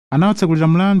anawatsekulira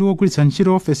mlandu wogwiritsa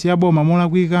ntchito ofesi ya boma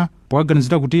molakwika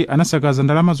powaganizira kuti anasakaza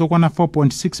ndalama zokwana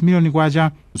 4.6 miliyoni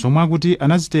kwacha zomwe akuti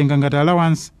anazitenga ngati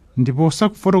allowance ndipo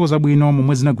sakufotokoza bwino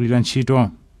momwe zinagwirira ntchito.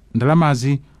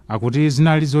 Ndalamazi akuti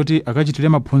zinali zoti akachitire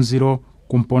maphunziro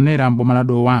kumponera mboma la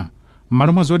Dowa.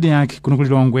 M'malo mwa Zodiak kuno ku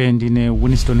Lilongwe ndine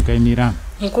Winston Kaimira.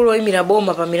 Mkulu woyimira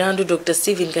boma pa milandu Dr.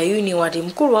 Stephen Kayuni wati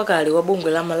mkulu wakale wa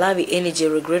bungwe la Malawi Energy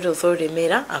Regulatory Authority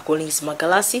Mera Collins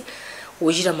Magalasi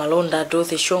uchita malonda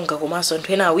Dorothy Shonga komanso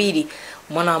anthu ena awiri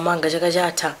mwana wamanga chaka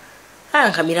chatha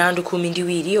ayankha milandu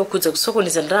 12 okhudza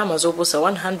kusokoneza ndalama zoposa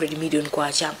 100 million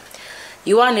kwacha.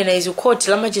 Iwo anena izi khoti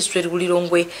la magistrate ku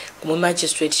Lilongwe kumwe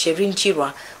magistrate Sherin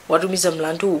Chirwa watumiza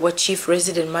mlandu wa chief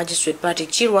resident magistrate Patrick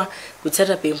Chirwa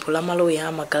kutsata pempho la maloya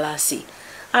a Magalasi.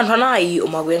 Anthu anayi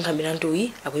omwe akuyankha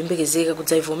milanduyi akuyembekezeka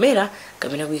kudzayivomera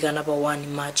kapena kuyikana pa 1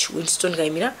 March. Winston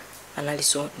Kaimira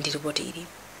analiso ndi ripoti ili.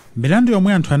 Milandu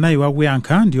yomwe anthu anayi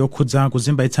wakuyankha ndi yokhudza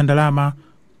kuzimbayitsa ndalama,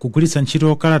 kugwiritsa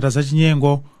ntchito kalata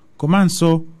zachinyengo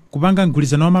komanso kupanga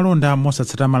mgwirizano wa malonda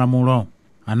mosatsata malamulo.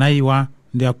 Anayiwa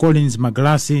ndi a Collins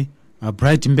Magalasi, a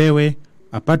Bright Mbewe,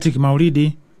 a Patrick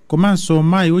Maulidi komanso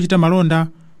mayi wochita malonda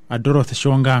a Dorothy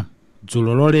Shonga.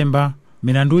 Dzulo lolemba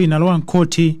milandu inalowa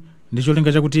mkhoti ndi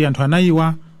cholinga chakuti anthu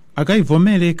anayiwa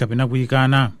akayivomere kapena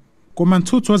kuyikana. Koma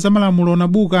mtsutso wa zamalamulo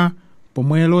unabuka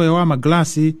pomwe loya wa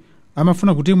Magalasi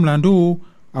amafuna kuti mlanduwu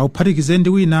auphatikize ndi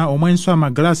wina omwenso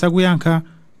Magalasi akuyankha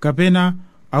kapena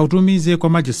autumize kwa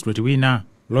magistrate wina.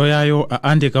 Loyayo a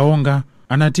Ande Kaonga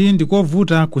anati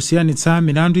ndikovuta kusiyanitsa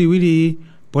milandu iwiriyi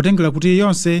potengera kuti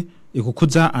yonse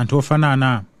ikukhudza anthu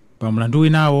ofanana. Pa mlandu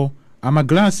winawo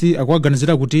Magalasi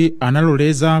akuwaganizira kuti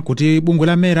analoleza kuti bungwe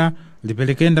la Mera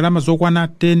lipereke ndalama zokwana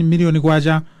 10 miliyoni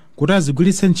kwacha kuti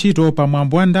azigwiritse ntchito pa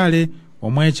mwambo wa ndale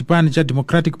omwe chipani cha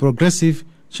Democratic Progressive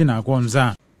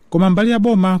chinakonza. Koma mbali ya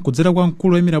boma kudzera kwa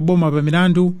mkulu woyimira boma pa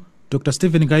milandu Dr.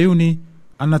 Stephen Kayuni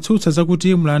anatsutsa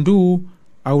zakuti mlanduwu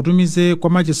autumize kwa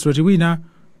magistrate wina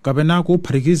kapena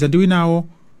kuphatikiza ndi winawo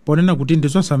ponena kuti ndi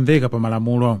zosamveka pa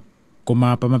malamulo.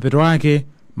 Koma pa mapeto ake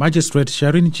magistrate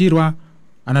Sherin Chirwa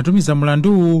anatumiza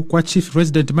mlanduwu kwa chief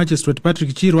resident magistrate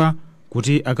Patrick Chirwa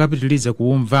kuti akapitilize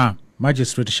kuumva.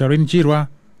 Magistrate Sherin Chirwa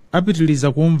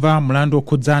apitiliza kuumva mlandu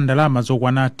okhudza ndalama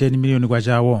zokwana 10 miliyoni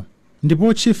kwachawo.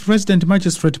 Ndipo chief resident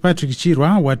magistrate Patrick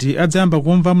Chirwa wati adzayamba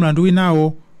kuumva mlandu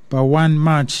winawo pa 1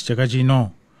 March chaka chino.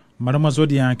 M'malo mwa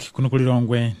Zodiak kuno ku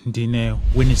Lilongwe ndine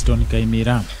Winston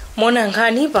Kaimira. Mona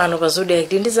Nkhani pano pa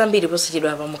Zodiak ndi zambiri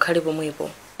posachedwa pa mukhale pomwepo.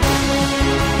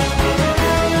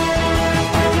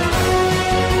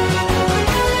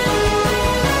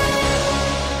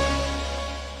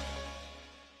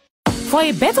 For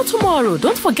a better tomorrow,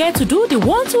 don't forget to do the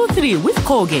 1, 2, 3 with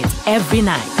Colgate every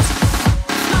night.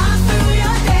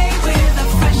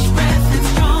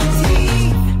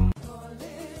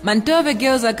 Mantove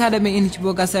Girls Academy in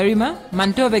Chibokasarima.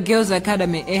 Mantove Girls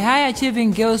Academy, a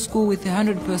high-achieving girls' school with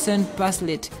 100% pass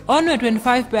rate. Only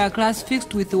 25 per class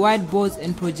fixed with whiteboards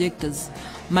and projectors.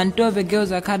 Mantove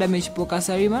Girls Academy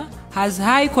Chibokasarima has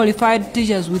high qualified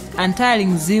teachers with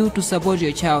untiring zeal to support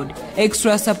your child.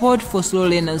 Extra support for slow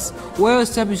learners.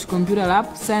 Well-established computer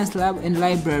lab, science lab and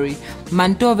library.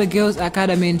 Mantove Girls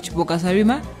Academy in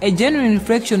Chibokasarima, a genuine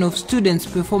reflection of students'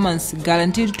 performance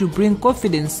guaranteed to bring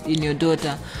confidence in your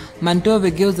daughter.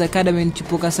 Mantove Girls Academy in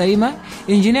Chibokasarima,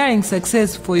 engineering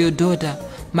success for your daughter.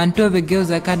 Mantove Girls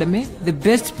Academy, the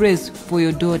best place for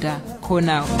your daughter. Call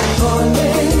now.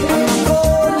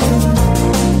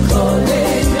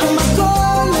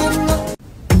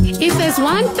 If there's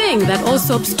one thing that all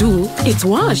soaps do, it's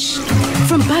wash.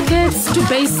 From buckets to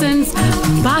basins,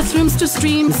 bathrooms to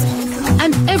streams,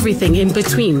 and everything in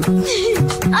between.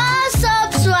 All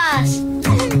soaps wash.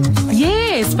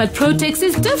 Yes, but Protex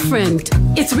is different.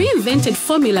 Its reinvented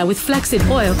formula with flaxseed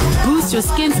oil boosts your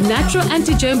skin's natural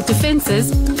anti-germ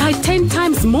defenses by 10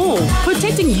 times more,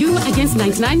 protecting you against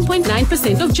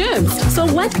 99.9% of germs. So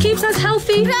what keeps us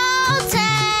healthy?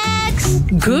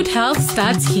 Protex! Good health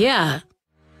starts here.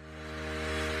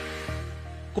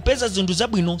 Kupeza zinthu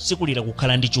zabwino sikulira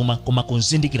kukhala ndi chuma koma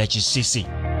kuzindikira chisisi.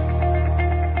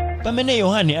 Pamene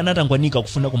Yohane anatangwanika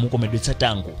kufuna kumukomedwetsa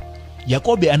tango,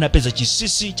 Yakobe anapeza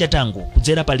chisisi cha tango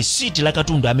kudzera pa lisiti la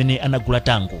katundu amene anagula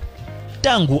tango.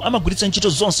 Tango amagwiritsa ntchito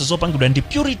zonse zopangidwa ndi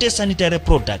Purity Sanitary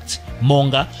Products,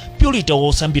 monga Purity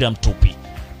wosambira mthupi,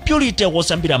 Purity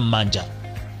wosambira m'manja,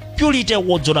 Purity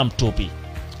wodzola mthupi,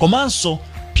 komanso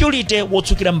Purity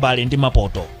wotsukira mbale ndi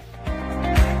mapoto.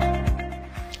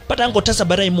 Patangotha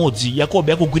sabata imodzi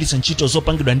Yakobe akugwiritsa ntchito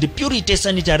zopangidwa ndi Purity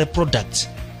Sanitary Products,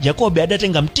 Yakobe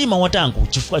adatenga mtima wa tango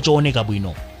chifukwa chooneka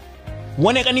bwino.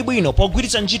 Wonekani bwino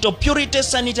pogwiritsa ntchito Purity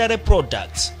Sanitary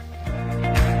Products.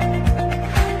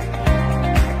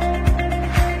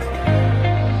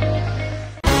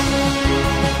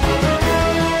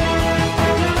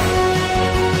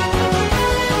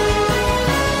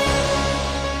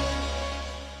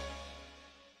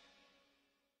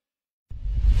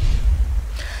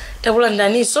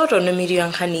 takulandaninso tondomiri ya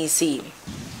nkhani izi.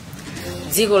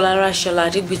 Dziko la Russia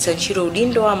latigwiritsa ntchito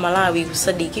udindo wa Malawi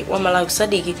kusadiki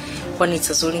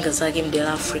kwanitsa zolinga zake mdera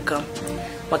la Africa.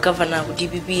 Magavana ku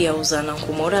DPP auzana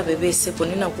nkhumora apepese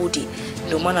ponena kuti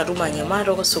ndomwe anatuma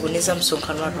anyamata okasokoneza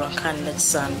msonkhano wa Nkhani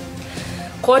lachisanu.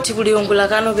 Koti kuliyongula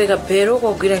kanopeka bhero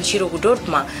kwagwira ntchito ku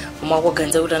Dortmund omwe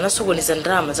akuganiza kuti anasokoneza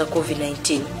ndalama za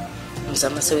COVID-19.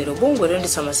 Mzamasewero bungwe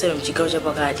loyendetsa masewero mchigawo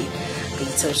chapakati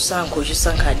kuyitsa chisankho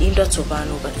chosankha adindo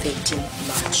atsopano pa 13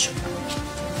 March.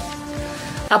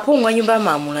 Aphungu a nyumba ya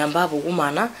malamulo ambapo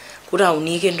kumana kuti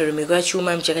aunike ndondomeko ya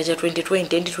chuma mchaka cha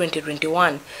 2020 ndi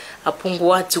 2021.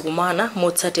 Aphungu adzikumana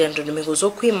motsatira ndondomeko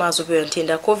zokhwima zopewa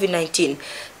nthenda ya COVID-19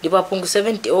 ndipo aphungu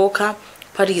 70 okha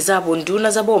phatikizapo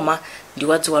nduna za boma ndi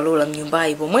wadziwalola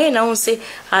mnyumbayi pomwe ena onse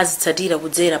azitsatira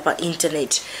kudzera pa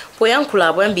internet.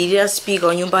 Poyankhulapo yambirira speaker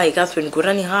wa nyumbayi Catherine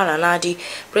Gotanihara anati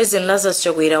President Lazarus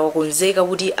Chakwera wakonzeka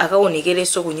kuti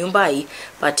akaonekerenso ku nyumbayi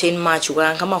pa 10 March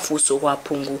kuyankha mafunso kwa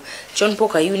aphungu. John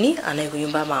Pokayuni anayi ku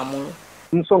nyumba ya malamulo.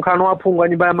 Msonkhano wa aphungu a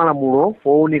nyumba ya malamulo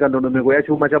wowunika ndondomeko ya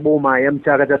chuma cha boma ya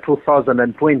mchaka cha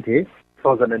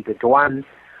 2020-2021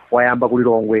 wayamba ku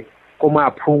Lilongwe komwe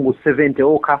aphungu 70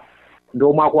 okha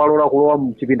ndomwe akuwalola kulowa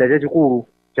mchipinda chachikulu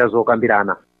cha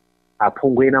zokambirana.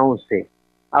 Aphungu ena onse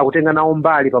akutenga nawo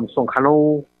mbali pa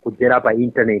msonkhanowu kudzera pa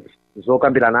internet.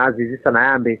 Zokambiranazi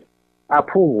zisanayambe,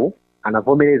 aphungu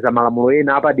anavomereza malamulo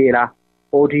ena apadera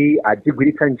oti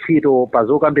adzigwiritsa ntchito pa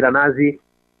zokambiranazi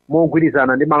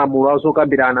mogwirizana ndi malamulo a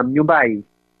zokambirana mnyumbayi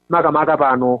makamaka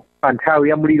pano pa nthawi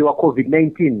ya mliri wa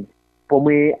COVID-19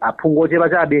 pomwe aphungu ochepa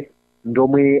chabe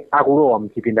ndomwe akulowa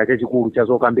mchipinda chachikulu cha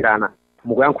zokambirana.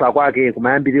 Mukuyankhula kwake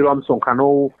kumayambiriro wa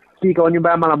msonkhanowu, spika wa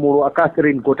nyumba ya malamulo a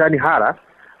Catherine Gotanihara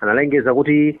analengeza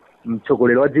kuti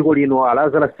mtsogoleri wa dziko lino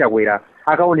Lazarus Chakwera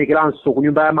akaonekeranso ku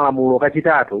nyumba ya malamulo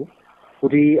kachitatu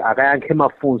kuti akayankhe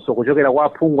mafunso kuchokera kwa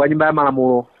aphungu a nyumba ya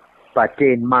malamulo pa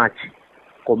 10 March.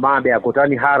 Komabe a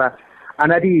Gotanihara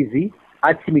anati izi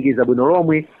atsimikiza bwino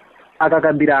lomwe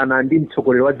akakambirana ndi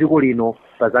mtsogoleri wa dziko lino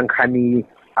pa za nkhaniyi.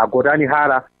 A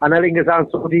Gotanihara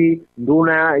analengezanso kuti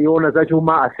nduna yoona za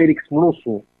chuma a Felix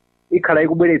Mulusu ikhala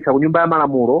ikubweretsa ku nyumba ya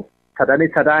malamulo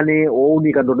tsatane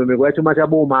wowunika ndondomeko ya chuma cha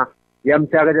boma ya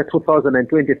mchaka cha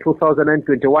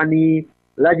 2020-2021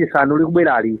 lachisanu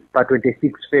likubwerali pa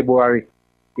 26 February.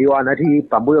 Iwo anati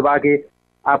pambuyo pake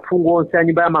aphungu onse a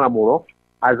nyumba ya malamulo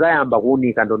azayamba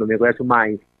kuwunika ndondomeko ya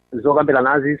chumayi.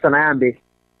 Zokambiranazi zisanayambe,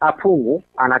 aphungu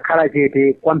anakhala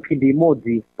chete kwa mphindi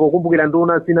imodzi pokumbukira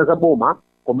nduna zina za boma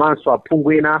komanso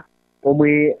aphungu ena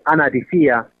omwe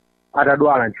anatifiya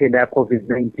atadwala nthenda ya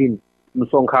COVID-19.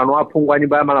 Msonkhano wa aphungu a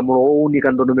nyumba ya malamulo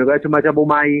wowunika ndondomeko ya chuma cha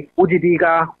bomayi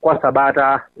uchitika kwa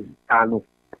sabata zitanu.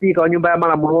 Spika wa nyumba ya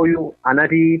malamuloyu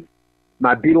anati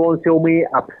mabilo onse omwe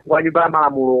aphungu a nyumba ya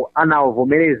malamulo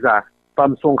anawavomereza pa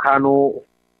msonkhano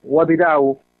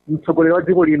wapitawu, mtsogoleri wa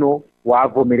dziko lino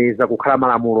wavomereza kukhala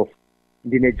malamulo.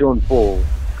 Ndine John Paul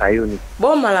Kayuni.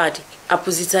 Boma lati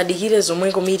aphunzitsi adikire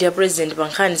zomwe komiti ya president pa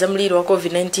nkhani za mliri wa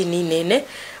COVID-19 inene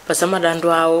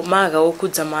pasamadando awo maka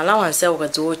okhudza maalawansi awo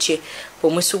kadziwotche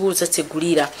pomwe sukulu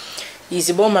zatsegulira.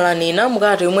 Izi boma lanena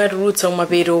mukati yomwe atulutsa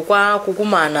umapeto kwa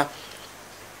kukumana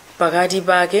pakati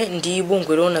pake ndi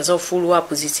bungwe loona za ufulu wa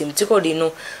aphunzitsi mdziko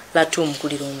lino la TUM ku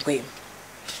Lilongwe.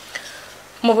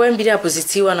 Mopoyambirira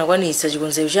aphunzitsiwa anakwanitsa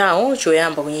chikonzero chawo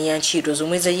choyamba kunyanya ntchito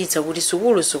zomwe zachititsa kuti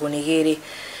sukulu zikonekere.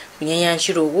 Kunyanya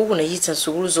ntchito uku kunachititsa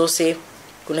sukulu zonse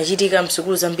kunachitika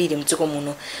msukulu zambiri mdziko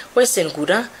muno. Western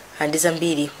Kuta andi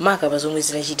zambiri maka pa zomwe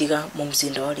zinachitika mu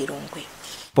mzinda wa Lilongwe.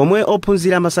 Pomwe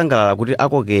ophunzira amasangalala kuti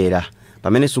akokera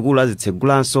pamene sukulu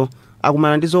azitsegulanso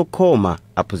akumana ndi zokhoma,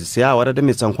 aphunzitsi awo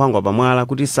atatemetsa nkhwangwa pamwala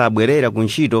kuti sabwerera ku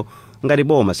ntchito ngati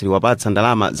boma siliwapatsa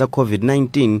ndalama za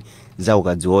COVID-19 za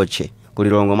ukadziwotche. Ku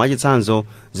Lilongwe mwachitsanzo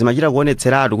zimachita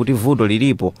kuonetseratu kuti vuto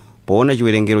lilipo poona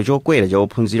chiwerengero chokwera cha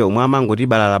ophunzira omwe amangoti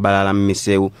balala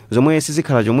m'misewu zomwe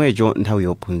sizikhala chomwecho nthawi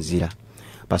yophunzira.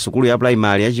 Pa sukulu ya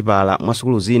primary ya Chipala mwa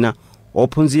sukulu zina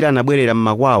ophunzira anabwerera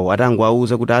mmakwawo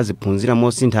atangowauza kuti aziphunzira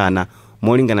mosinthana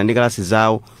molingana ndi kalasi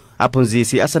zawo,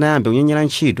 aphunzitsi asanayambe kunyenyera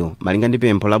ntchito malinga ndi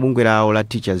pempho la bungwe lawo la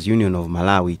Teachers Union of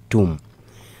Malawi TUM.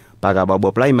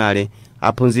 Pakabwabwa primary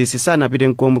aphunzitsi sanapite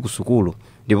nkomwe ku sukulu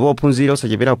ndipo ophunzira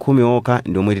osachepera 10 okha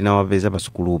ndi omwe tinawapeza pa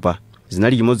sukulupa.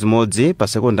 Zinali chimodzimodzi pa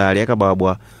sekondari ya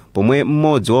Kabwabwa pomwe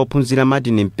mmodzi wa ophunzira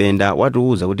Martin Mpenda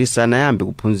watiuza kuti sanayambe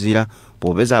kuphunzira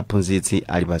popeza aphunzitsi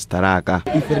ali pa sitaraka.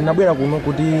 Ife tinabwera kuno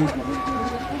kuti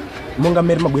monga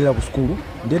mmene mabwerera ku sukulu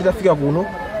ndiye tafika kuno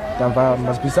tamva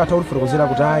mazipisa athu kufotokozera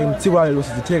kuti ayi mtsiku la lero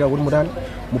sizitheka kuti mutani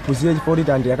muphunzire chifukwa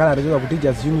tandi yakala atacheka ku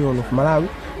Teachers Union of Malawi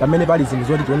pamene pali zinthu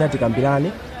zoti tione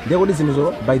tikambirane ndiye kuti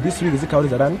zinthuzo by this week zikhala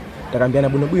zatani takambirana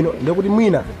bwinobwino ndiye kuti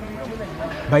mwina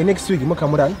by next week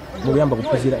mukamurani muyamba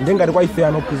kuphunzira ndengati kwa ife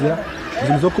anophunzira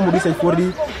zinthu zokhumudwitsa ifoti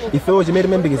ifewo chimene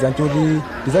timembekeza nchoti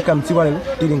tizakhala mtsiku lero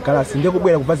tili mkalasi ndiye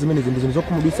kubwera kubva zimene zinthu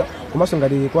zokhumudwitsa komanso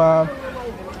ngati kwa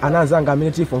ana anzanga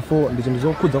amene tili form 4 ndi zinthu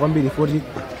zokhudza kwambiri ifoti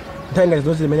nthawi ngati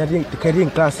zonse zimene tikhale tili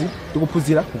mkalasi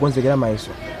tikuphunzira kukonzekera mayeso.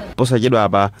 Posachedwa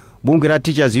apa bungwe la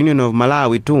Teachers Union of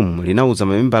Malawi TUM linauza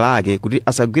mamembala ake kuti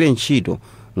asagwire ntchito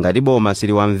ngati boma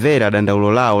siliwamvera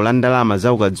dandaulo lawo la ndalama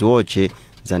za ukadziwotche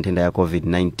za nthenda ya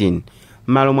COVID-19.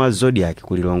 Malo mwa Zodiak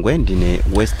kulilongwe ndine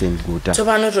Western Guta.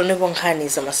 Tsopano tionepo nkhani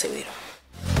za masewero.